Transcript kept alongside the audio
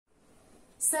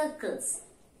Circles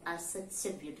are such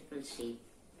a beautiful shape.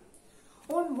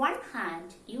 On one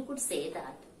hand, you could say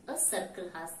that a circle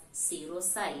has 0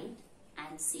 side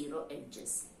and 0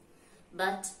 edges.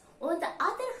 But on the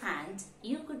other hand,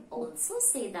 you could also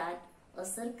say that a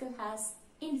circle has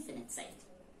infinite side.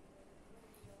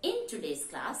 In today's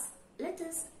class, let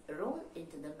us roll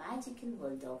into the magical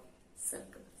world of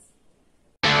circles.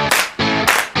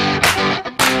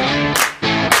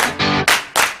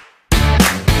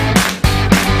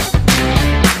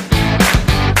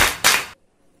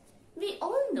 We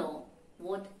all know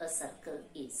what a circle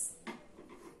is.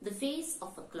 The face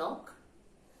of a clock,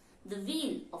 the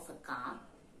wheel of a car,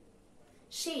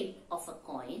 shape of a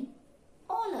coin,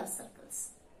 all are circles.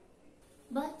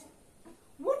 But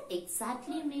what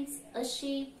exactly makes a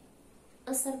shape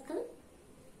a circle?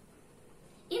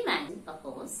 Imagine a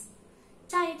horse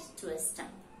tied to a stump.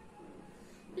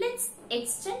 Let's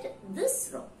extend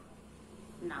this rope.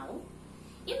 Now,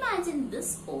 imagine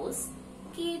this horse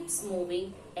keeps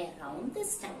moving around the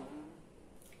stump.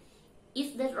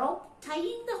 If the rope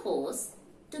tying the horse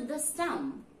to the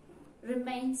stump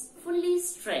remains fully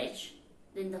stretched,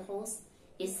 then the horse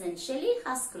essentially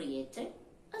has created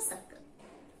a circle.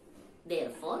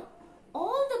 Therefore,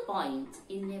 all the points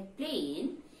in a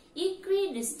plane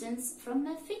equidistant from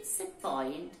a fixed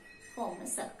point form a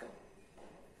circle.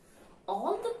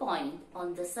 All the points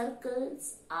on the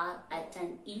circles are at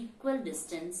an equal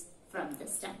distance from the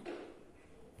stump.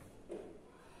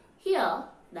 Here,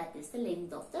 that is the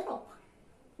length of the rope.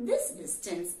 This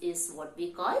distance is what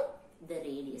we call the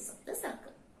radius of the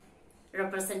circle,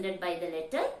 represented by the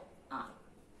letter R.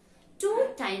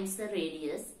 2 times the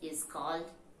radius is called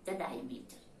the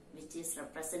diameter, which is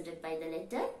represented by the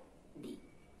letter D.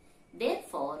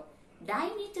 Therefore,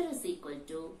 diameter is equal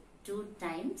to 2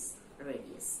 times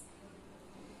radius.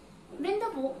 When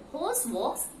the horse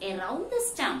walks around the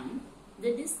stump,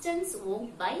 the distance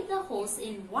walked by the horse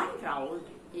in one round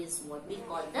is what we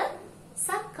call the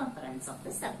circumference of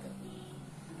the circle.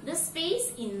 The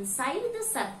space inside the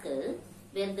circle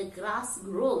where the grass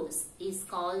grows is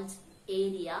called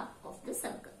area of the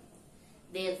circle.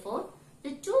 Therefore,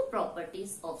 the two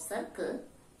properties of circle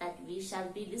that we shall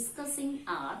be discussing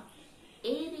are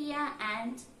area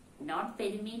and not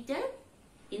perimeter.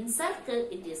 In circle,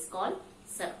 it is called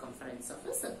circumference of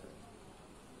a circle.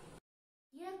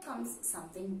 Here comes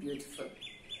something beautiful.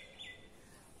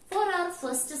 For our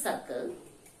first circle,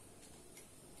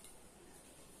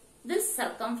 this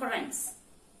circumference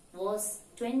was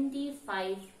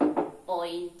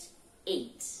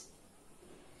 25.8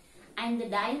 and the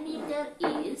diameter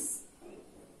is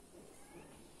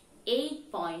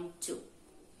 8.2.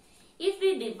 If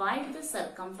we divide the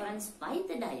circumference by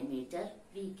the diameter,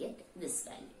 we get this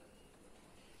value.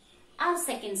 Our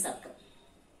second circle.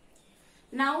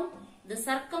 Now, the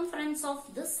circumference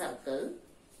of this circle,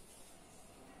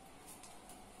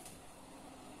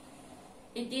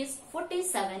 it is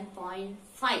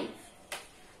 47.5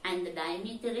 and the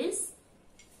diameter is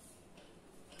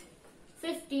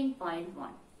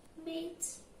 15.1. Wait,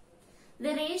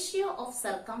 the ratio of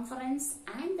circumference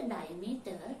and the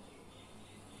diameter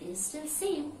is still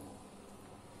same.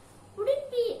 Would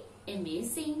it be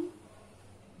amazing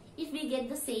if we get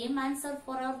the same answer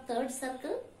for our third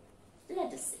circle?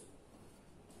 Let us see.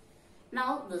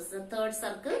 Now this is the third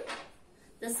circle.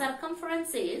 The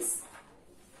circumference is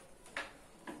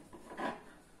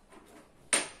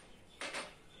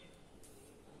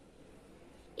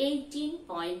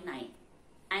 18.9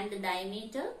 and the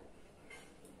diameter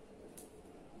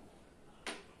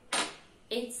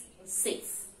it's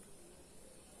 6.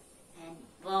 And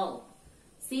wow,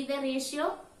 see the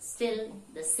ratio? Still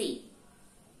the same.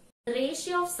 The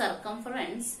ratio of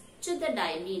circumference to the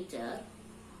diameter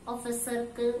of a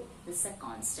circle is a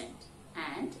constant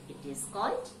and it is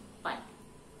called pi.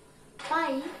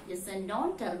 Pi is a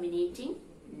non-terminating,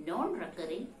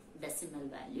 non-recurring decimal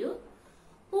value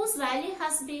whose value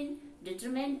has been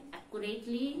determined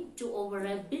accurately to over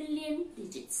 1 billion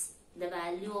digits. The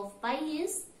value of pi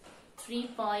is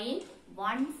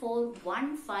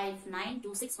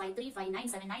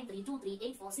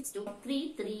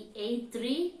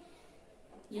 3.141592653597932384623383.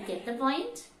 You get the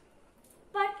point?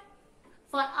 But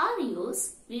for our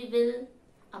use, we will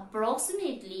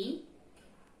approximately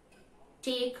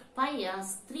take pi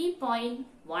as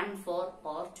 3.14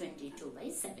 or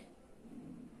 22/7.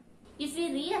 If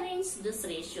we rearrange this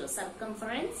ratio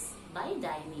circumference by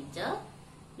diameter,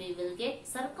 we will get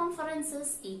circumference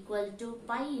is equal to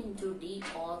pi into d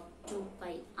or 2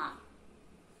 pi r.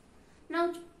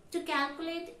 Now to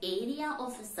calculate area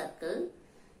of a circle,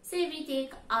 say we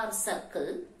take our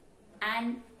circle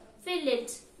and fill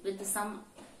it with some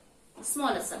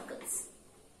smaller circles.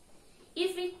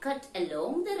 If we cut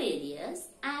along the radius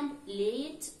and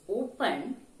lay it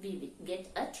open, we will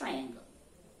get a triangle.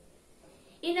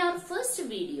 In our first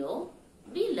video,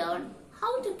 we learned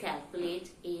how to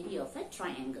calculate area of a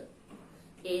triangle.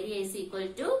 Area is equal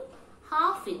to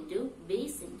half into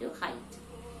base into height.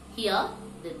 Here,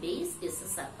 the base is the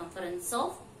circumference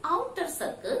of outer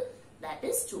circle, that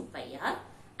is 2 pi r,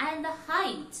 and the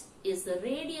height is the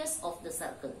radius of the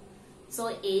circle. So,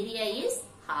 area is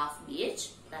half bh,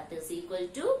 that is equal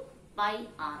to pi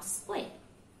r square.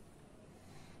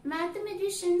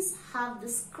 Mathematicians have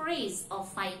this craze of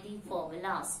finding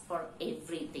formulas for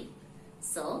everything.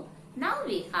 So, now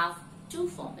we have two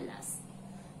formulas.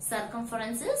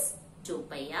 Circumference is 2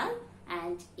 pi r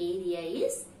and area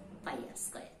is pi r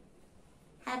square.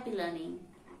 Happy learning!